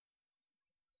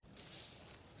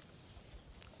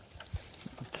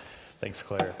Thanks,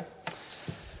 Claire.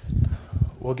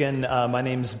 Well, again, my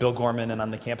name's Bill Gorman, and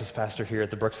I'm the campus pastor here at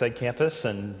the Brookside campus,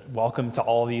 and welcome to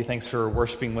all of you. Thanks for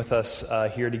worshiping with us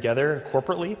here together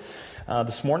corporately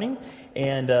this morning.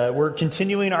 And we're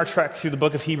continuing our trek through the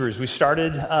book of Hebrews. We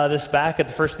started this back at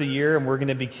the first of the year, and we're going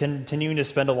to be continuing to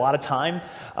spend a lot of time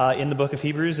in the book of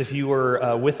Hebrews. If you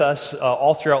were with us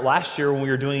all throughout last year when we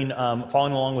were doing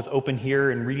following along with Open Here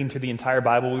and reading through the entire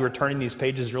Bible, we were turning these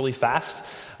pages really fast.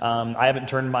 I haven't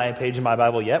turned my page in my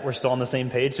Bible yet. We're still on the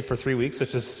same page for 3 weeks,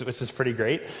 which is pretty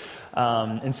great.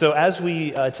 And so as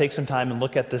we take some time and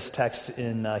look at this text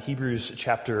in Hebrews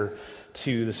chapter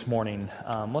 2 this morning,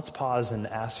 let's pause and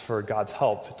ask for God's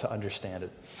help to understand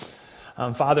it.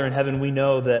 Father in heaven, we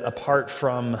know that apart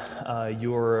from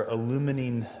your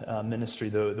illumining ministry,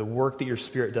 the work that your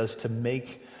Spirit does to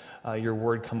make your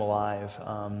word come alive,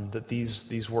 that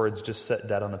these words just set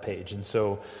dead on the page. And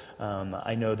so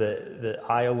I know that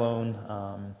I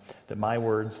alone, that my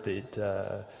words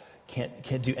that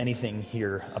can't do anything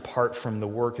here apart from the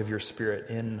work of your Spirit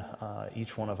in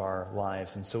each one of our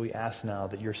lives. And so we ask now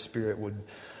that your Spirit would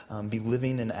be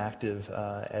living and active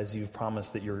as you've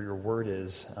promised that your word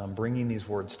is, bringing these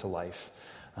words to life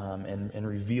and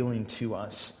revealing to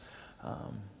us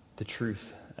the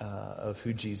truth of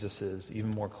who Jesus is even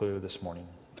more clearly this morning.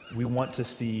 We want to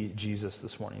see Jesus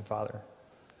this morning, Father.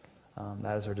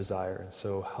 That is our desire.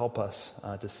 So help us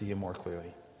to see him more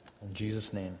clearly. In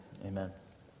Jesus' name, amen.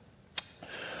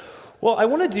 Well, I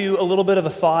want to do a little bit of a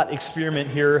thought experiment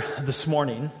here this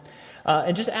morning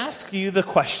and just ask you the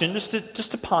question,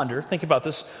 just to ponder, think about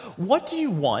this. What do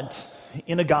you want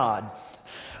in a God?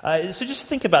 So just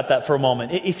think about that for a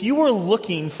moment. If you were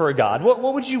looking for a God, what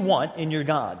would you want in your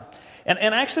God?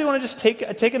 And I actually want to just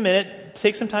take a minute,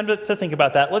 take some time to think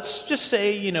about that. Let's just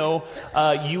say,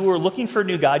 you were looking for a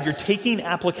new God. You're taking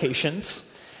applications.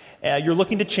 You're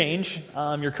looking to change.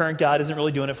 Your current God isn't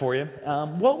really doing it for you.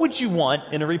 What would you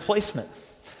want in a replacement?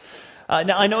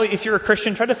 Now, I know if you're a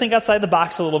Christian, try to think outside the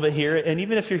box a little bit here. And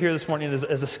even if you're here this morning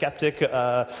as a skeptic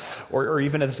or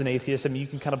even as an atheist, I mean, you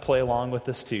can kind of play along with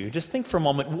this too. Just think for a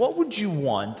moment, what would you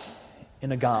want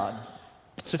in a God?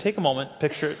 So take a moment,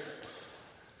 picture it.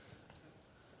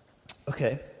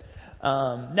 Okay.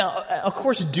 Now, of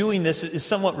course, doing this is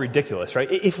somewhat ridiculous, right?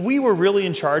 If we were really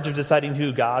in charge of deciding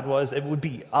who God was, it would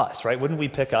be us, right? Wouldn't we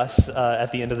pick us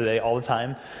at the end of the day all the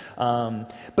time?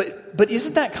 But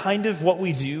isn't that kind of what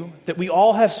we do? That we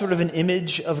all have sort of an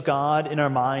image of God in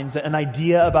our minds, an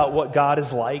idea about what God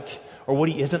is like or what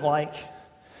he isn't like?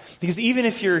 Because even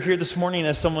if you're here this morning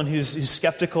as someone who's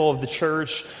skeptical of the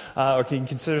church or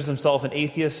considers himself an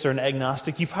atheist or an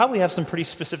agnostic, you probably have some pretty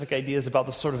specific ideas about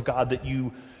the sort of God that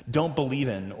you don't believe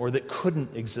in or that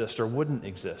couldn't exist or wouldn't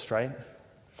exist, right?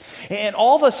 And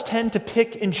all of us tend to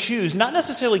pick and choose, not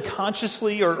necessarily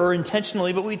consciously or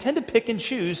intentionally, but we tend to pick and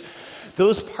choose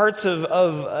those parts of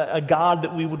a God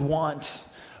that we would want,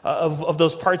 of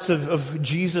those parts of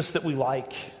Jesus that we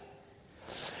like.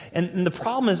 And the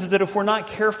problem is that if we're not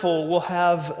careful, we'll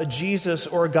have a Jesus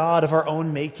or a God of our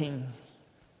own making,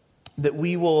 that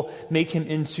we will make him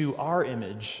into our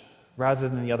image rather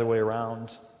than the other way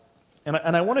around. And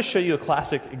I want to show you a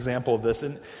classic example of this.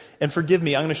 And forgive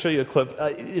me, I'm going to show you a clip.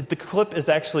 The clip is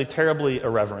actually terribly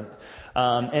irreverent.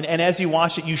 And as you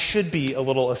watch it, you should be a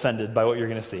little offended by what you're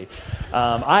going to see.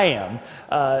 I am.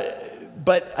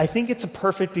 But I think it's a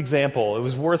perfect example. It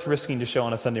was worth risking to show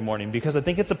on a Sunday morning because I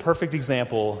think it's a perfect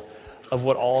example of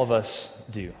what all of us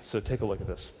do. So take a look at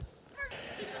this.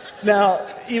 Now,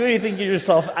 you may think to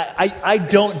yourself, I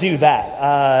don't do that.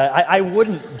 I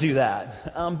wouldn't do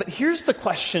that. But here's the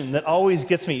question that always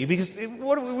gets me, because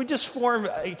what we just form,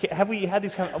 have we had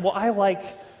these kind of, well, I like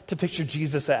to picture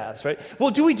Jesus as, right?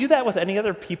 Well, do we do that with any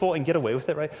other people and get away with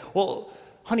it, right? Well,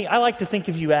 honey, I like to think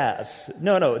of you as.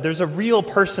 No, there's a real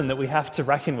person that we have to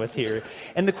reckon with here.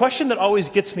 And the question that always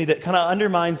gets me, that kind of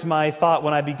undermines my thought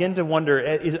when I begin to wonder,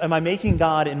 am I making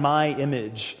God in my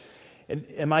image?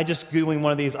 Am I just doing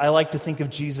one of these, I like to think of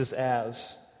Jesus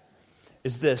as,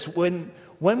 is this: when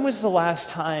was the last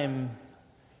time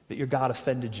that your God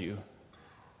offended you?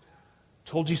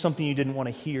 Told you something you didn't want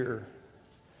to hear?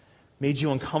 Made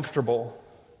you uncomfortable?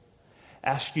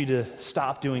 Asked you to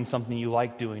stop doing something you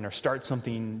like doing or start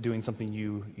doing something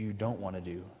you don't want to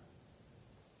do?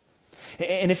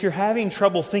 And if you're having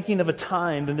trouble thinking of a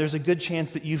time, then there's a good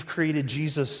chance that you've created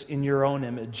Jesus in your own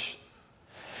image.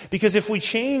 Because if we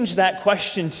change that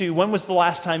question to when was the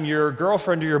last time your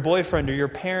girlfriend or your boyfriend or your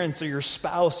parents or your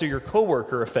spouse or your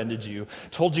coworker offended you,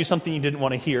 told you something you didn't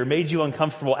want to hear, made you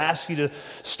uncomfortable, asked you to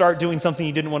start doing something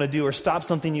you didn't want to do or stop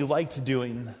something you liked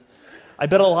doing, I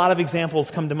bet a lot of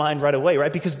examples come to mind right away,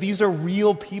 right? Because these are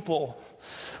real people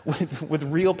with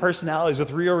real personalities, with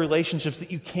real relationships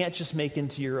that you can't just make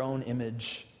into your own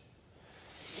image.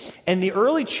 And the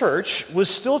early church was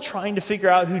still trying to figure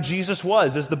out who Jesus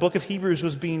was as the book of Hebrews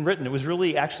was being written. It was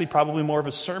really actually probably more of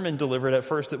a sermon delivered at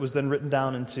first that was then written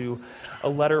down into a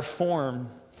letter form.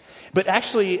 But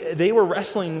actually, they were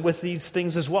wrestling with these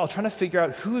things as well, trying to figure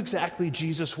out who exactly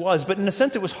Jesus was. But in a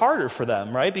sense, it was harder for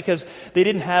them, right? Because they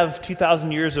didn't have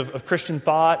 2,000 years of Christian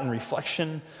thought and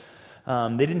reflection.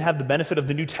 They didn't have the benefit of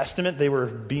the New Testament. They were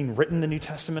being written the New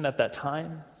Testament at that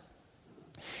time.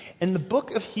 And the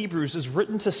book of Hebrews is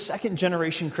written to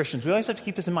second-generation Christians. We always have to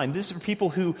keep this in mind. These are people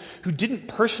who didn't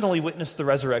personally witness the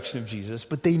resurrection of Jesus,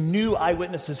 but they knew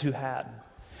eyewitnesses who had.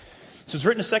 So it's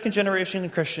written to second-generation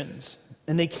Christians.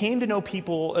 And they came to know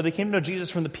Jesus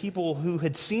from the people who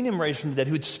had seen him raised from the dead,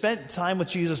 who had spent time with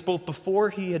Jesus both before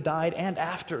he had died and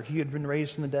after he had been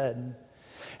raised from the dead.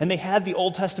 And they had the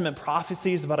Old Testament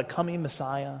prophecies about a coming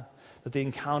Messiah, that they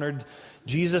encountered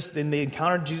Jesus, and they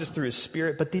encountered Jesus through his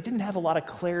Spirit, but they didn't have a lot of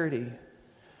clarity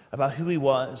about who he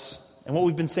was. And what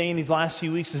we've been saying these last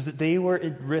few weeks is that they were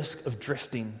at risk of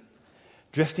drifting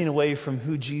away from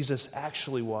who Jesus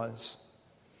actually was.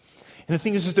 And the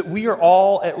thing is that we are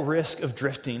all at risk of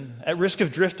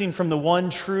drifting from the one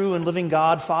true and living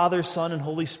God, Father, Son, and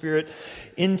Holy Spirit,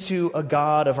 into a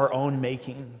God of our own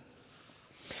making.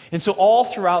 And so all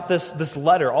throughout this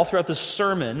letter, all throughout this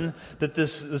sermon that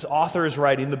this author is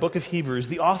writing, the book of Hebrews,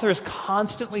 the author is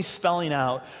constantly spelling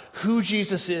out who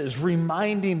Jesus is,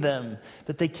 reminding them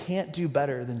that they can't do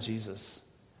better than Jesus.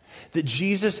 That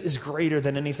Jesus is greater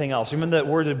than anything else. Remember that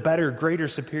word of better, greater,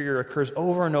 superior occurs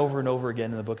over and over and over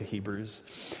again in the book of Hebrews.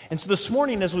 And so this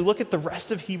morning, as we look at the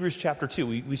rest of Hebrews chapter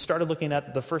 2, we started looking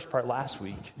at the first part last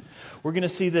week. We're going to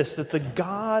see this, that the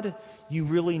God you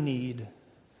really need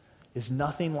is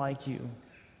nothing like you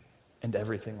and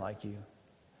everything like you.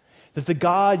 That the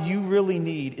God you really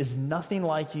need is nothing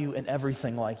like you and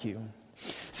everything like you.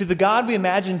 See, the God we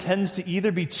imagine tends to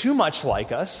either be too much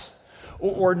like us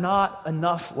or not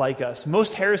enough like us.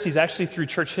 Most heresies actually through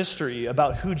church history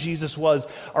about who Jesus was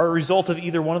are a result of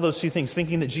either one of those two things,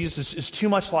 thinking that Jesus is too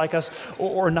much like us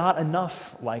or not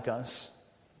enough like us.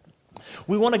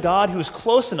 We want a God who is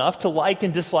close enough to like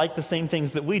and dislike the same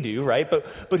things that we do, right?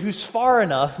 But who's far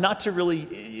enough not to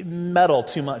really meddle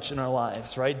too much in our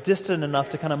lives, right? Distant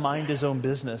enough to kind of mind his own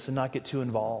business and not get too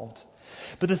involved.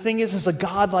 But the thing is a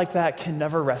God like that can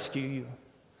never rescue you.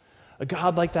 A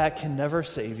God like that can never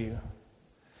save you.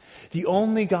 The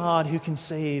only God who can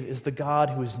save is the God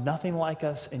who is nothing like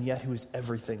us and yet who is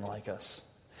everything like us.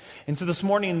 And so this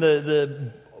morning,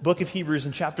 the book of Hebrews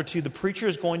in chapter 2, the preacher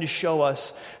is going to show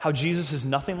us how Jesus is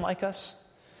nothing like us.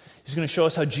 He's going to show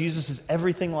us how Jesus is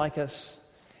everything like us.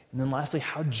 And then lastly,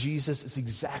 how Jesus is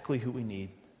exactly who we need.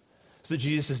 So that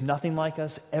Jesus is nothing like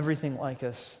us, everything like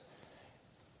us,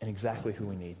 and exactly who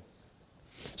we need.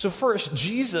 So first,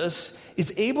 Jesus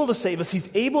is able to save us. He's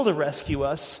able to rescue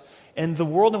us and the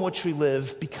world in which we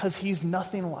live because he's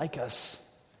nothing like us.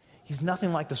 He's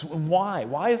nothing like this. And why?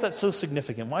 Why is that so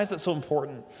significant? Why is that so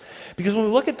important? Because when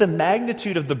we look at the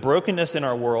magnitude of the brokenness in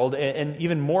our world, and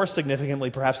even more significantly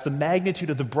perhaps, the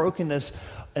magnitude of the brokenness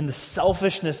and the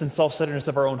selfishness and self-centeredness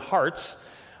of our own hearts,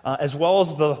 as well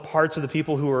as the hearts of the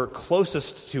people who are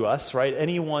closest to us, right?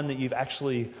 Anyone that you've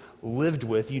actually lived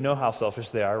with, you know how selfish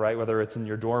they are, right? Whether it's in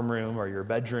your dorm room or your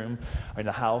bedroom or in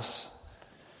a house.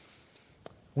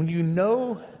 When you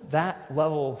know that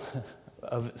level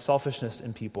of selfishness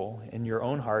in people, in your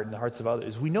own heart and the hearts of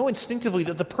others, we know instinctively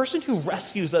that the person who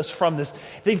rescues us from this,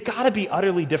 they've got to be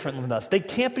utterly different than us. They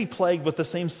can't be plagued with the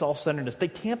same self-centeredness. They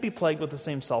can't be plagued with the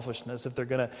same selfishness if they're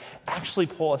going to actually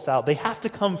pull us out. They have to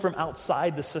come from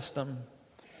outside the system.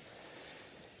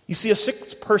 You see, a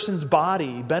sick person's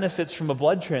body benefits from a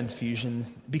blood transfusion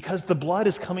because the blood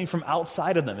is coming from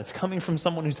outside of them. It's coming from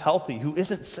someone who's healthy, who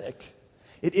isn't sick.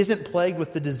 It isn't plagued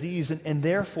with the disease, and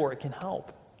therefore it can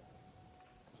help.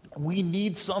 We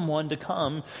need someone to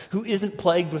come who isn't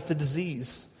plagued with the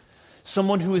disease.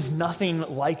 Someone who is nothing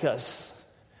like us,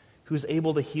 who is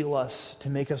able to heal us, to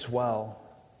make us well.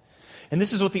 And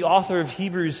this is what the author of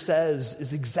Hebrews says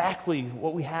is exactly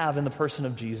what we have in the person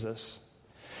of Jesus.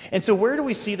 And so where do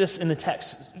we see this in the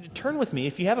text? Turn with me.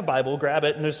 If you have a Bible, grab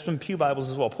it, and there's some pew Bibles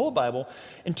as well. Pull a Bible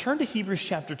and turn to Hebrews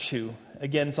chapter 2.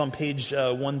 Again, it's on page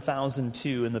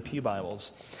 1002 in the pew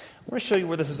Bibles. I want to show you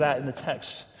where this is at in the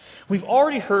text. We've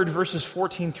already heard verses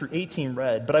 14 through 18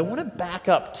 read, but I want to back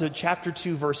up to chapter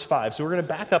 2, verse 5. So we're going to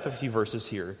back up a few verses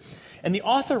here. And the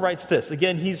author writes this.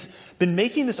 Again, he's been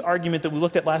making this argument that we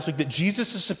looked at last week, that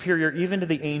Jesus is superior even to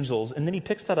the angels. And then he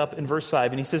picks that up in verse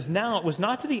 5, and he says, "Now it was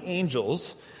not to the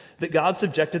angels that God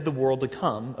subjected the world to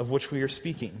come, of which we are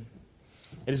speaking.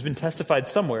 It has been testified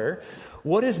somewhere,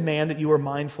 what is man that you are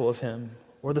mindful of him,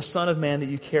 or the son of man that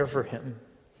you care for him?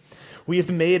 We have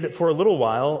been made for a little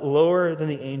while lower than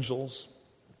the angels,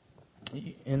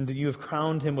 and you have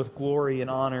crowned him with glory and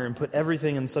honor and put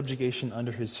everything in subjugation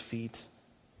under his feet.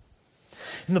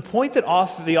 And the point that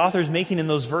the author is making in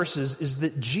those verses is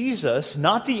that Jesus,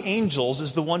 not the angels,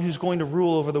 is the one who's going to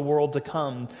rule over the world to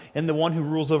come and the one who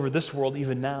rules over this world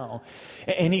even now.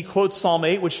 And he quotes Psalm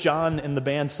 8, which John and the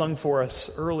band sung for us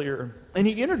earlier. And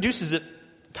he introduces it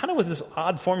kind of with this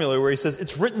odd formula where he says,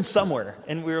 it's written somewhere.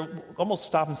 And we're almost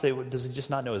stop and say, well, does he just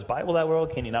not know his Bible that well?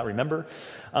 Can he not remember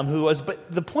who it was?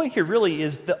 But the point here really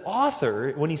is the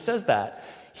author, when he says that,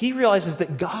 he realizes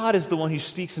that God is the one who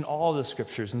speaks in all of the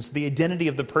scriptures. And so the identity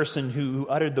of the person who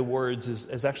uttered the words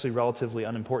is actually relatively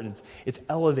unimportant. It's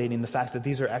elevating the fact that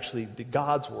these are actually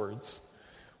God's words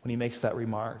when he makes that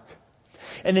remark.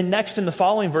 And then next in the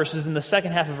following verses, in the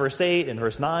second half of verse 8 and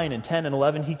verse 9 and 10 and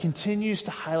 11, he continues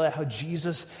to highlight how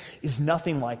Jesus is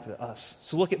nothing like us.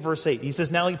 So look at verse 8. He says,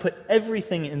 now he put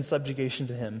everything in subjugation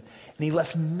to him, and he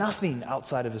left nothing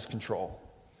outside of his control.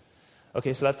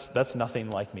 Okay, so that's nothing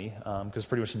like me, because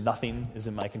pretty much nothing is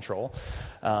in my control.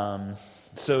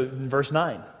 So in verse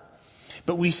 9,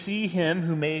 but we see him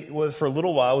who for a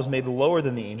little while was made lower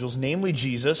than the angels, namely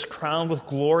Jesus, crowned with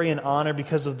glory and honor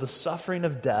because of the suffering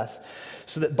of death,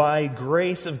 so that by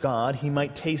grace of God he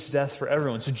might taste death for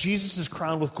everyone. So Jesus is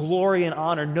crowned with glory and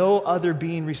honor. No other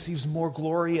being receives more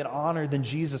glory and honor than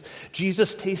Jesus.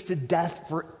 Jesus tasted death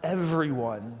for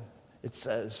everyone, it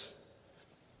says.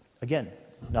 Again,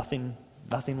 nothing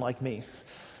like me.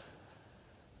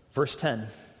 Verse 10,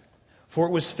 for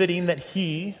it was fitting that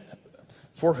he,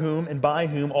 for whom and by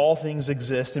whom all things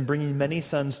exist, and bringing many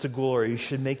sons to glory,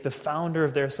 should make the founder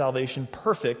of their salvation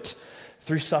perfect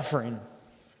through suffering.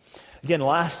 Again,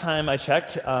 last time I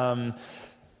checked,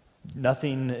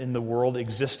 nothing in the world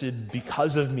existed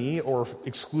because of me or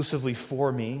exclusively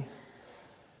for me.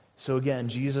 So again,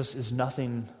 Jesus is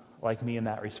nothing like me in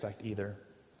that respect either.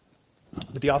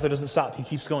 But the author doesn't stop. He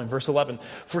keeps going. Verse 11,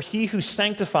 for he who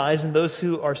sanctifies and those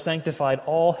who are sanctified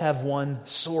all have one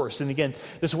source. And again,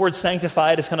 this word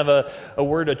sanctified is kind of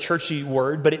a churchy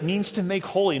word, but it means to make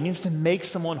holy. It means to make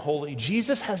someone holy.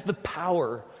 Jesus has the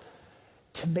power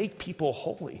to make people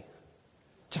holy,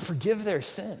 to forgive their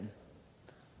sin,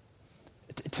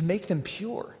 to make them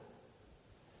pure.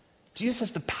 Jesus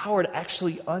has the power to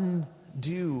actually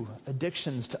undo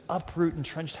addictions, to uproot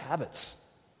entrenched habits.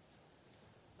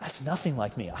 That's nothing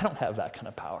like me. I don't have that kind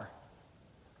of power.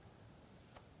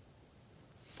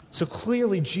 So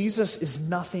clearly, Jesus is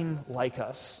nothing like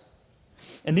us.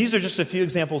 And these are just a few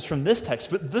examples from this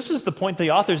text, but this is the point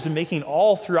the author's been making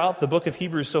all throughout the book of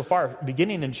Hebrews so far,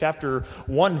 beginning in chapter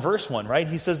 1, verse 1, right?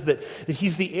 He says that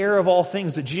he's the heir of all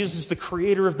things, that Jesus is the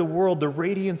creator of the world, the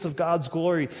radiance of God's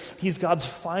glory. He's God's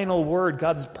final word,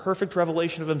 God's perfect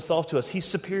revelation of himself to us. He's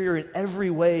superior in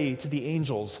every way to the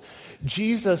angels.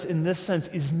 Jesus, in this sense,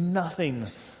 is nothing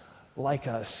like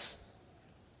us.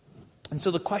 And so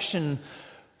the question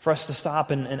for us to stop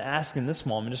and ask in this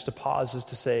moment, just to pause, is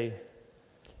to say,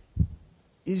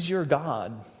 is your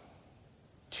God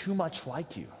too much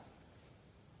like you?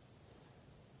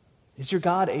 Is your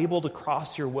God able to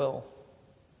cross your will?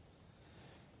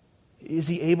 Is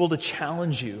he able to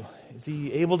challenge you? Is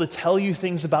he able to tell you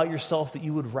things about yourself that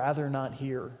you would rather not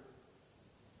hear?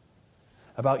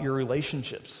 About your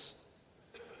relationships?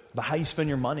 About how you spend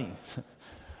your money?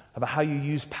 About how you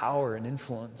use power and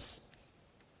influence?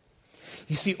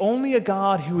 You see, only a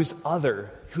God who is other,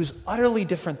 who is utterly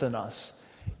different than us,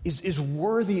 is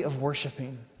worthy of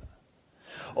worshiping.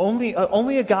 Only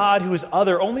a God who is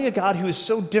other, only a God who is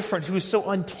so different, who is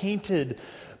so untainted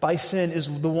by sin,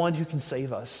 is the one who can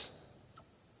save us.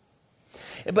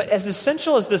 But as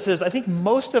essential as this is, I think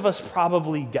most of us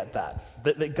probably get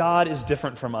that God is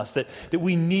different from us, that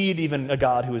we need even a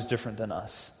God who is different than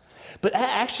us. But that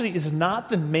actually is not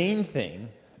the main thing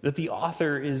that the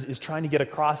author is trying to get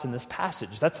across in this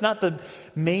passage. That's not the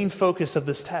main focus of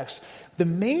this text. The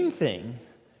main thing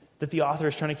that the author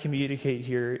is trying to communicate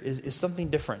here is something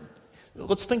different.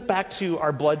 Let's think back to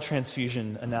our blood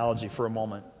transfusion analogy for a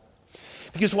moment.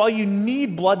 Because while you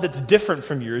need blood that's different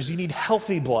from yours, you need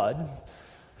healthy blood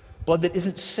that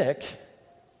isn't sick,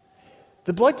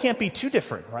 the blood can't be too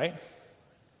different, right?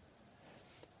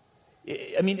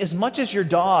 I mean, as much as your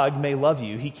dog may love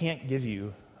you, he can't give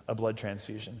you a blood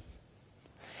transfusion.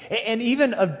 And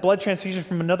even a blood transfusion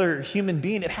from another human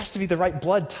being, it has to be the right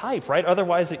blood type, right?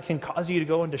 Otherwise, it can cause you to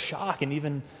go into shock and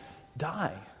even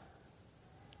die.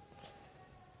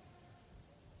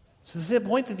 So the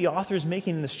point that the author is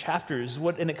making in this chapter is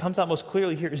and it comes out most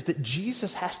clearly here, is that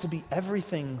Jesus has to be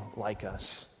everything like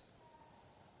us.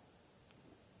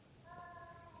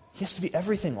 He has to be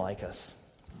everything like us.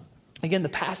 Again, the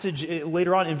passage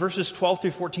later on in verses 12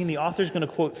 through 14, the author is going to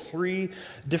quote 3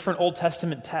 different Old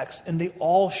Testament texts, and they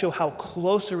all show how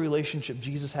close a relationship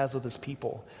Jesus has with his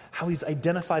people, how he's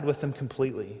identified with them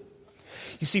completely.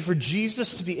 You see, for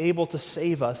Jesus to be able to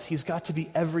save us, he's got to be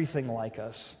everything like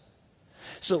us.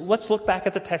 So let's look back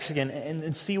at the text again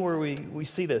and see where we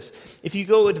see this. If you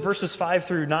go to verses 5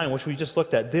 through 9, which we just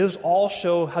looked at, those all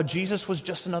show how Jesus was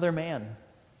just another man.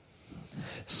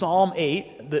 Psalm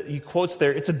 8, that he quotes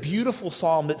there, it's a beautiful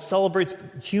psalm that celebrates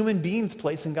human beings'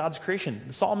 place in God's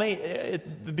creation. Psalm 8,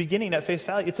 at the beginning, at face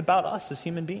value, it's about us as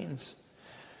human beings.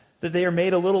 That they are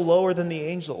made a little lower than the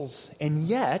angels. And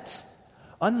yet,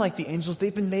 unlike the angels,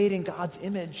 they've been made in God's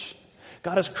image.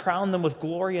 God has crowned them with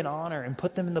glory and honor and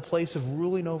put them in the place of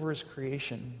ruling over his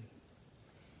creation.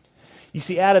 You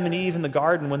see, Adam and Eve in the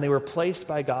garden, when they were placed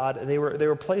by God, they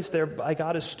were placed there by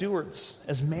God as stewards,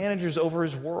 as managers over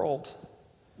his world.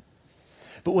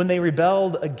 But when they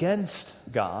rebelled against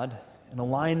God and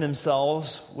aligned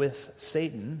themselves with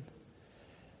Satan,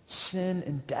 sin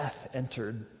and death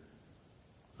entered.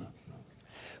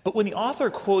 But when the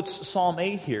author quotes Psalm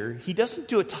 8 here, he doesn't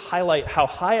do it to highlight how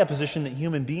high a position that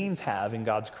human beings have in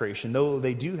God's creation, though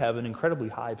they do have an incredibly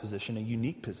high position, a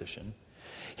unique position.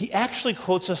 He actually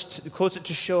quotes it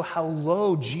to show how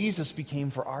low Jesus became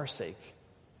for our sake.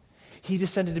 He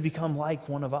descended to become like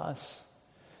one of us.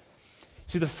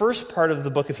 See, the first part of the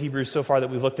book of Hebrews so far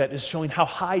that we've looked at is showing how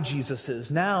high Jesus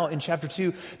is. Now, in chapter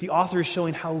 2, the author is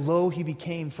showing how low he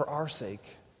became for our sake.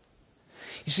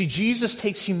 You see, Jesus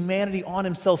takes humanity on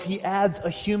himself. He adds a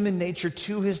human nature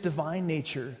to his divine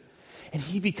nature. And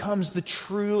he becomes the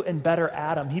true and better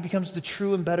Adam. He becomes the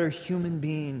true and better human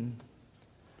being.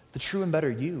 The true and better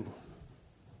you.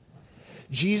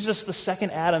 Jesus, the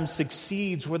second Adam,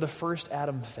 succeeds where the first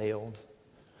Adam failed.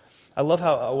 I love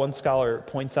how one scholar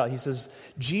points out, he says,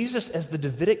 Jesus as the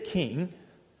Davidic king,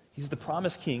 he's the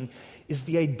promised king, is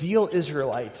the ideal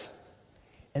Israelite,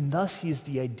 and thus he is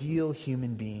the ideal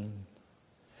human being.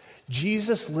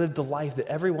 Jesus lived the life that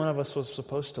every one of us was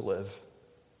supposed to live.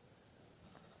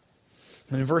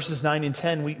 And in verses 9 and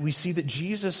 10, we see that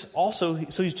Jesus also,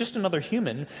 so he's just another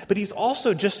human, but he's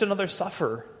also just another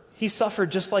sufferer. He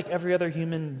suffered just like every other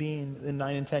human being in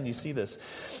 9 and 10. You see this.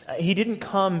 He didn't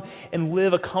come and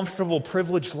live a comfortable,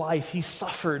 privileged life. He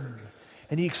suffered,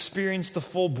 and he experienced the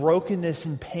full brokenness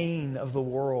and pain of the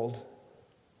world.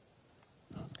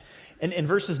 And in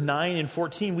verses 9 and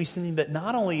 14, we see that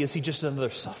not only is he just another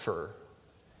sufferer,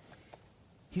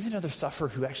 he's another sufferer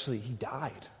who actually, he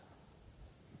died.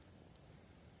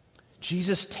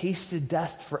 Jesus tasted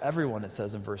death for everyone, it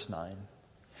says in verse 9.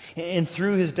 And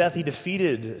through his death, he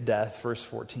defeated death, verse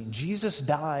 14. Jesus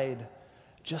died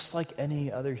just like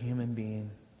any other human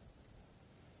being.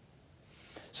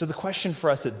 So the question for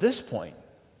us at this point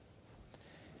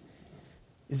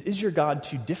is your God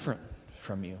too different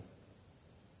from you?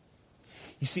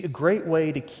 You see, a great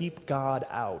way to keep God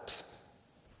out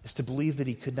is to believe that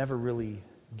he could never really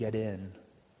get in,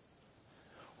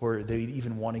 or that he'd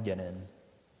even want to get in.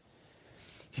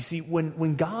 You see,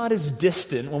 when God is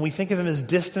distant, when we think of him as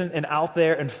distant and out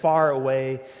there and far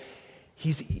away,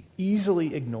 he's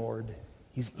easily ignored.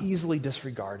 He's easily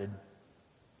disregarded.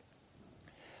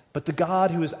 But the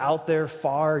God who is out there,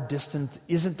 far distant,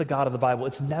 isn't the God of the Bible.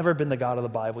 It's never been the God of the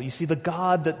Bible. You see, the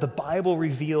God that the Bible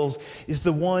reveals is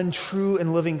the one true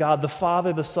and living God, the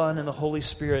Father, the Son, and the Holy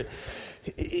Spirit.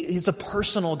 He's a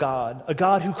personal God, a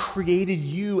God who created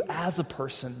you as a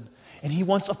person. And he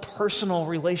wants a personal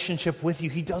relationship with you.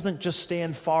 He doesn't just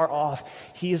stand far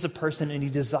off. He is a person, and he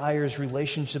desires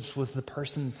relationships with the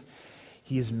persons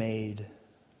he has made.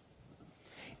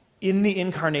 In the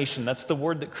incarnation, that's the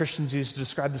word that Christians use to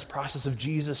describe this process of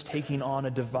Jesus taking on a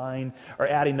divine, or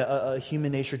adding a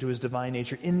human nature to his divine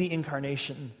nature. In the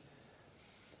incarnation,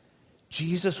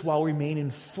 Jesus, while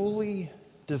remaining fully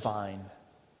divine,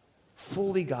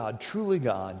 fully God, truly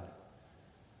God,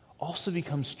 also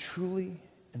becomes truly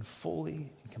and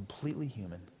fully and completely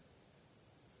human.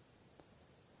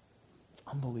 It's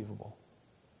unbelievable.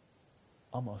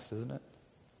 Almost, isn't it?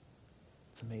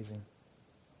 It's amazing.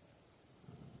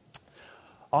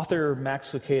 Author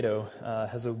Max Lucado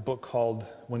has a book called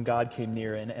When God Came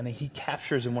Near, and he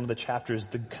captures in one of the chapters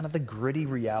the kind of the gritty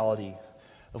reality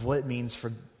of what it means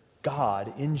for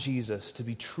God in Jesus to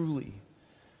be truly,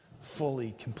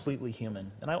 fully, completely human.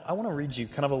 And I want to read you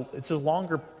it's a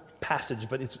longer passage,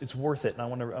 but it's worth it, and I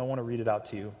want to read it out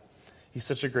to you. He's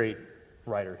such a great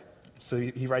writer. So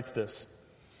he writes this.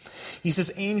 He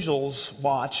says, angels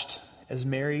watched as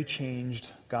Mary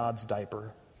changed God's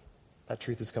diaper. That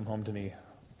truth has come home to me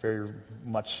very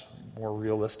much more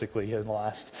realistically in the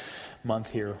last month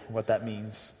here, what that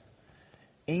means.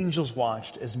 Angels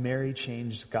watched as Mary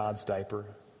changed God's diaper.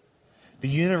 The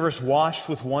universe watched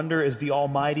with wonder as the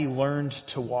Almighty learned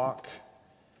to walk.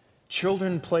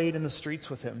 Children played in the streets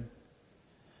with him.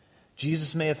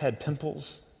 Jesus may have had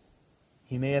pimples.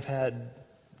 He may have had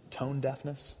tone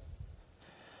deafness.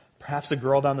 Perhaps a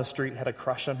girl down the street had a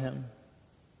crush on him.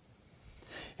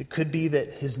 It could be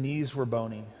that his knees were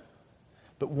bony.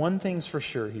 But one thing's for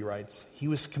sure, he writes, he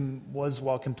was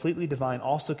while completely divine,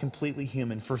 also completely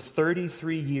human. For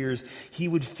 33 years, he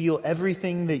would feel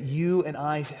everything that you and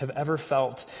I have ever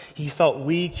felt. He felt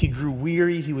weak, he grew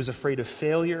weary, he was afraid of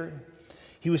failure.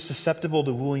 He was susceptible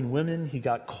to wooing women, he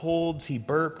got colds, he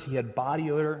burped, he had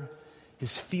body odor.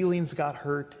 His feelings got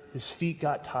hurt, his feet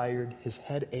got tired, his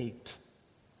head ached.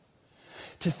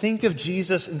 To think of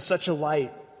Jesus in such a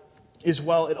light is,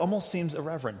 well, it almost seems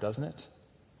irreverent, doesn't it?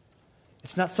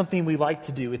 It's not something we like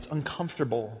to do. It's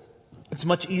uncomfortable. It's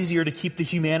much easier to keep the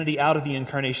humanity out of the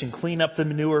incarnation, clean up the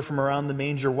manure from around the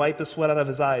manger, wipe the sweat out of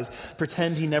his eyes,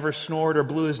 pretend he never snored or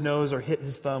blew his nose or hit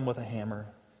his thumb with a hammer.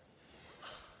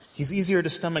 He's easier to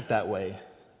stomach that way.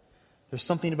 There's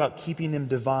something about keeping him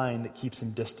divine that keeps him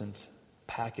distant,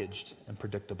 packaged, and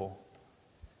predictable.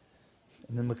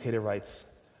 And then Lucado writes,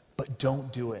 but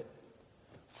don't do it.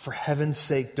 For heaven's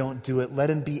sake, don't do it.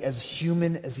 Let him be as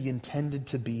human as he intended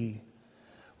to be.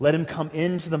 Let him come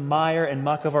into the mire and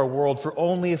muck of our world, for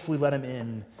only if we let him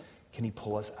in can he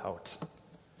pull us out.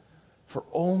 For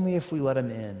only if we let him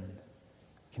in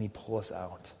can he pull us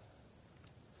out.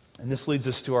 And this leads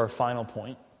us to our final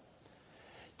point,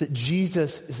 that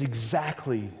Jesus is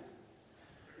exactly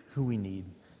who we need.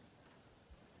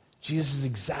 Jesus is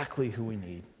exactly who we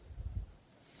need.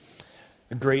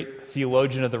 A great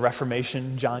theologian of the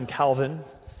Reformation, John Calvin,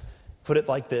 put it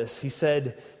like this. He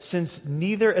said, since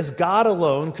neither as God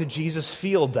alone could Jesus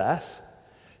feel death,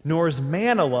 nor as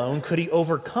man alone could he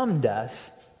overcome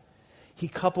death, he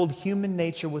coupled human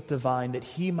nature with divine that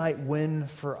he might win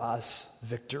for us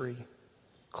victory.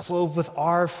 Clothed with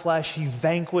our flesh, he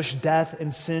vanquished death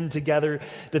and sin together,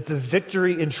 that the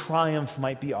victory and triumph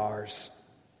might be ours.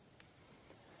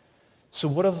 So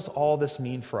what does all this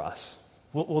mean for us?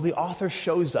 Well, the author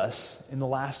shows us in the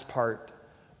last part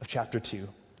of chapter 2.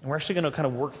 And we're actually going to kind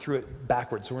of work through it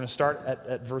backwards. So we're going to start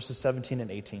at verses 17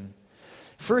 and 18.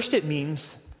 First, it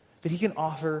means that he can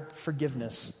offer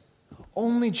forgiveness.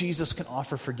 Only Jesus can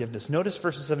offer forgiveness. Notice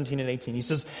verses 17 and 18. He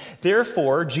says,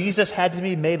 therefore, Jesus had to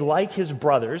be made like his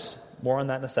brothers, more on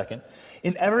that in a second,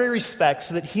 in every respect,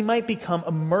 so that he might become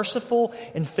a merciful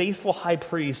and faithful high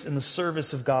priest in the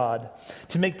service of God,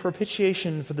 to make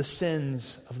propitiation for the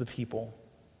sins of the people.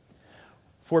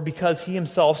 For because he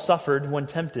himself suffered when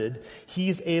tempted, he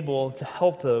is able to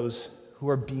help those who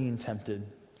are being tempted.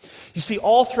 You see,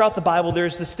 all throughout the Bible,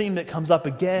 there's this theme that comes up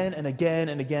again and again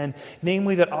and again,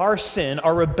 namely that our sin,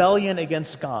 our rebellion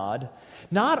against God,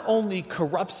 not only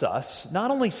corrupts us,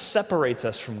 not only separates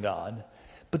us from God,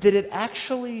 but that it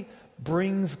actually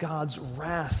brings God's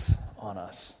wrath on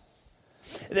us.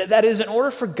 That is, in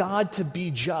order for God to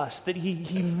be just, that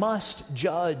he must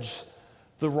judge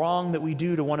the wrong that we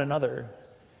do to one another.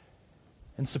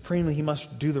 And supremely, he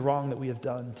must do the wrong that we have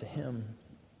done to him.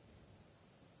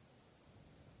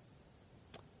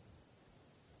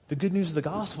 The good news of the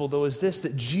gospel, though, is this,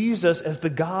 that Jesus, as the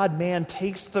God-man,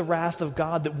 takes the wrath of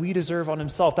God that we deserve on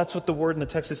himself. That's what the word in the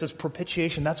text, it says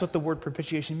propitiation. That's what the word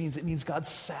propitiation means. It means God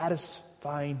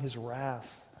satisfying his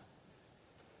wrath.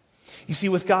 You see,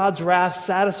 with God's wrath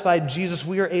satisfied in Jesus,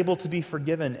 we are able to be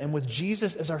forgiven. And with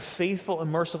Jesus as our faithful and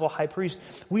merciful high priest,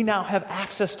 we now have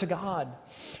access to God.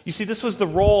 You see, this was the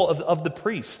role of the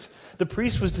priest. The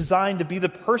priest was designed to be the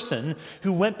person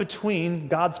who went between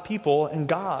God's people and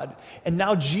God. And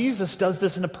now Jesus does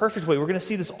this in a perfect way. We're going to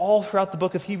see this all throughout the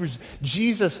book of Hebrews.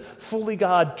 Jesus, fully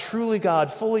God,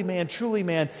 fully man, truly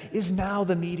man, is now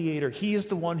the mediator. He is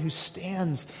the one who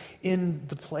stands in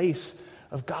the place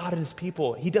of God and his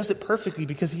people. He does it perfectly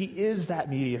because he is that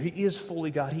mediator. He is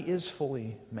fully God. He is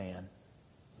fully man.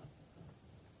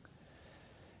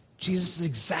 Jesus is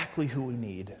exactly who we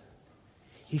need.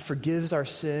 He forgives our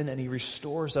sin and he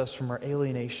restores us from our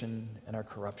alienation and our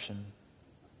corruption.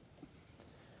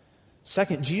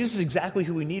 Second, Jesus is exactly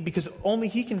who we need because only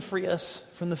he can free us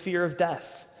from the fear of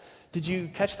death. Did you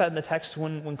catch that in the text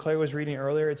when Claire was reading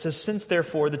earlier? It says, since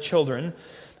therefore the children,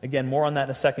 again, more on that in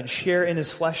a second, share in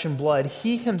his flesh and blood,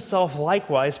 he himself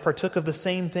likewise partook of the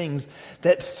same things,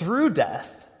 that through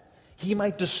death he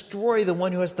might destroy the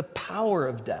one who has the power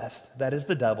of death, that is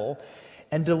the devil,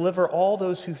 and deliver all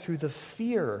those who through the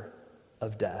fear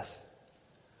of death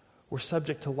were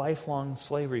subject to lifelong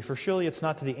slavery. For surely it's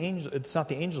not the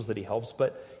angels that he helps,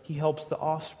 but he helps the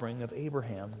offspring of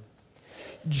Abraham.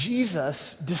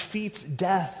 Jesus defeats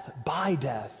death by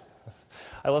death.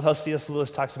 I love how C.S.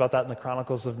 Lewis talks about that in the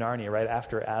Chronicles of Narnia, right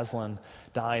after Aslan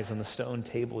dies on the stone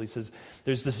table. He says,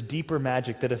 there's this deeper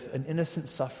magic that if an innocent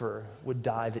sufferer would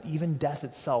die, that even death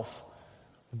itself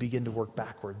would begin to work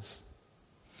backwards.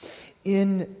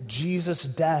 In Jesus'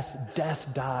 death,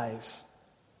 death dies.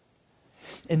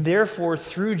 And therefore,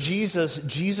 through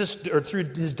through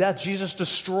his death, Jesus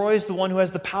destroys the one who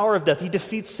has the power of death. He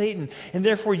defeats Satan. And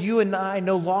therefore, you and I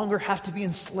no longer have to be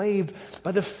enslaved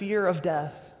by the fear of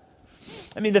death.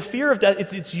 I mean, the fear of death,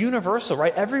 it's universal,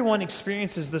 right? Everyone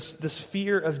experiences this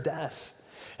fear of death.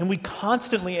 And we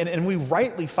constantly, and we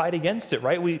rightly fight against it,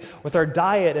 right? With our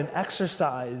diet and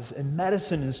exercise and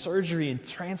medicine and surgery and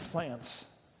transplants.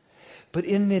 But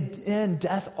in the end,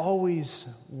 death always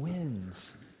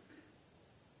wins.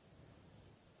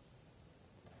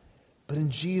 But in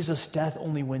Jesus, death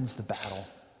only wins the battle,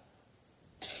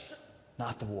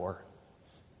 not the war.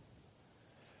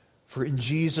 For in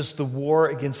Jesus, the war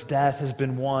against death has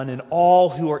been won, and all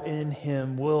who are in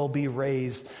him will be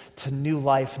raised to new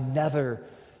life, never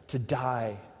to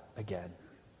die again.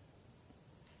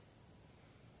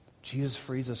 Jesus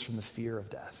frees us from the fear of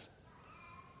death.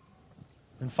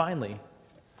 And finally,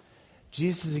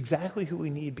 Jesus is exactly who we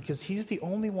need because he's the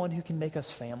only one who can make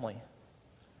us family.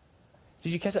 Did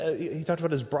you catch that? He talked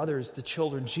about his brothers, the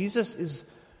children. Jesus is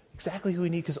exactly who we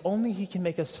need because only he can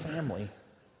make us family.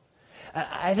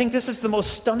 I think this is the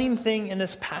most stunning thing in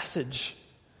this passage.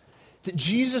 That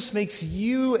Jesus makes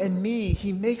you and me,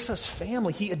 he makes us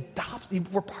family.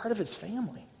 We're part of his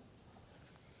family.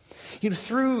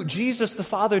 Through Jesus, the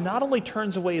Father not only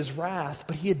turns away his wrath,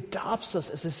 but he adopts us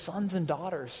as his sons and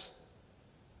daughters.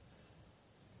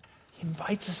 He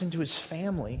invites us into his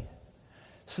family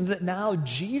so that now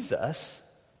Jesus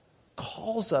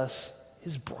calls us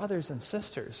his brothers and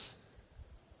sisters.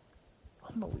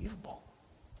 Unbelievable.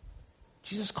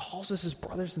 Jesus calls us his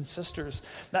brothers and sisters.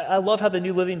 Now, I love how the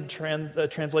New Living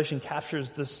Translation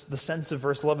captures the sense of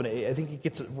verse 11. I think it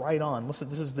gets it right on. Listen,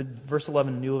 this is the verse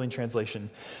 11 New Living Translation.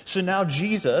 So now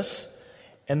Jesus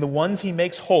and the ones he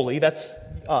makes holy, that's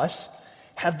us,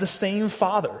 have the same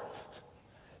Father.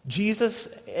 Jesus,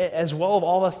 as well as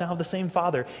all of us, now have the same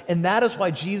Father. And that is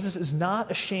why Jesus is not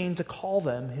ashamed to call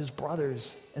them his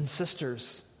brothers and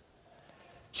sisters.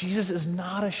 Jesus is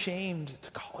not ashamed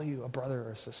to call you a brother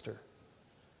or a sister.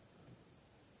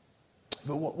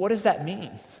 But what does that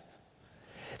mean?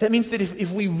 That means that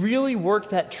if we really work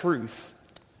that truth,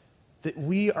 that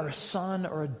we are a son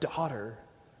or a daughter,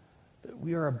 that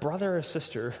we are a brother or a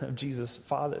sister of Jesus,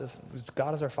 Father,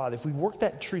 God is our Father, if we work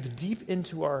that truth deep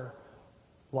into our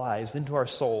lives, into our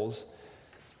souls,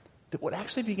 that what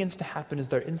actually begins to happen is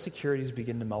that our insecurities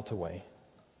begin to melt away.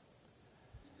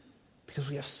 Because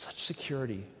we have such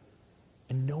security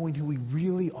in knowing who we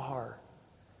really are.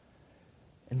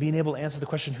 And being able to answer the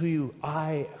question, who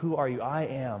are you? I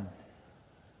am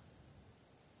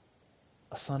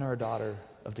a son or a daughter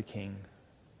of the King,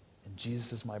 and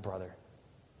Jesus is my brother.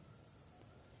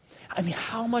 I mean,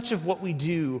 how much of what we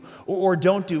do or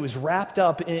don't do is wrapped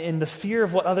up in the fear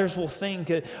of what others will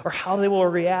think or how they will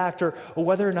react or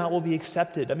whether or not we'll be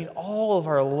accepted? I mean, all of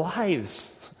our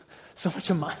lives, so much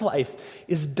of my life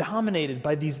is dominated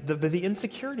by the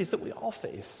insecurities that we all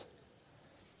face.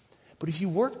 But if you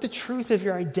work the truth of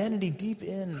your identity deep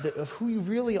in, of who you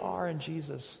really are in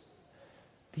Jesus,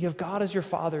 that you have God as your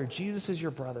Father, Jesus as your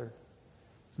brother,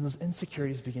 then those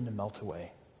insecurities begin to melt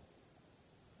away.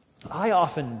 I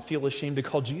often feel ashamed to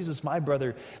call Jesus my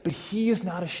brother, but he is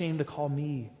not ashamed to call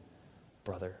me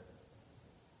brother.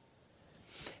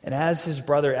 And as his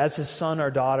brother, as his son or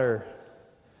daughter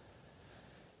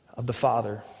of the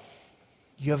Father,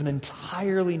 you have an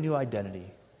entirely new identity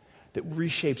that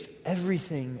reshapes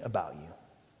everything about you.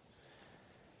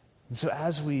 And so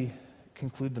as we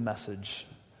conclude the message,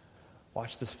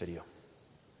 watch this video.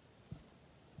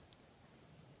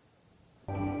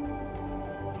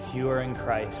 If you are in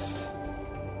Christ,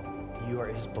 you are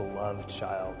his beloved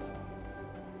child,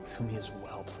 with whom he is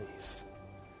well pleased.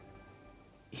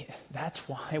 That's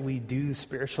why we do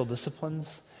spiritual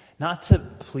disciplines, not to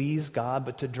please God,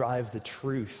 but to drive the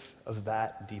truth of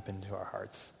that deep into our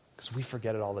hearts. Because we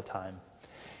forget it all the time.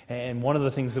 And one of the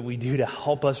things that we do to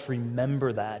help us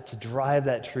remember that, to drive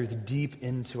that truth deep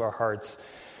into our hearts,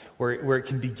 where it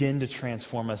can begin to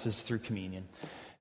transform us, is through communion.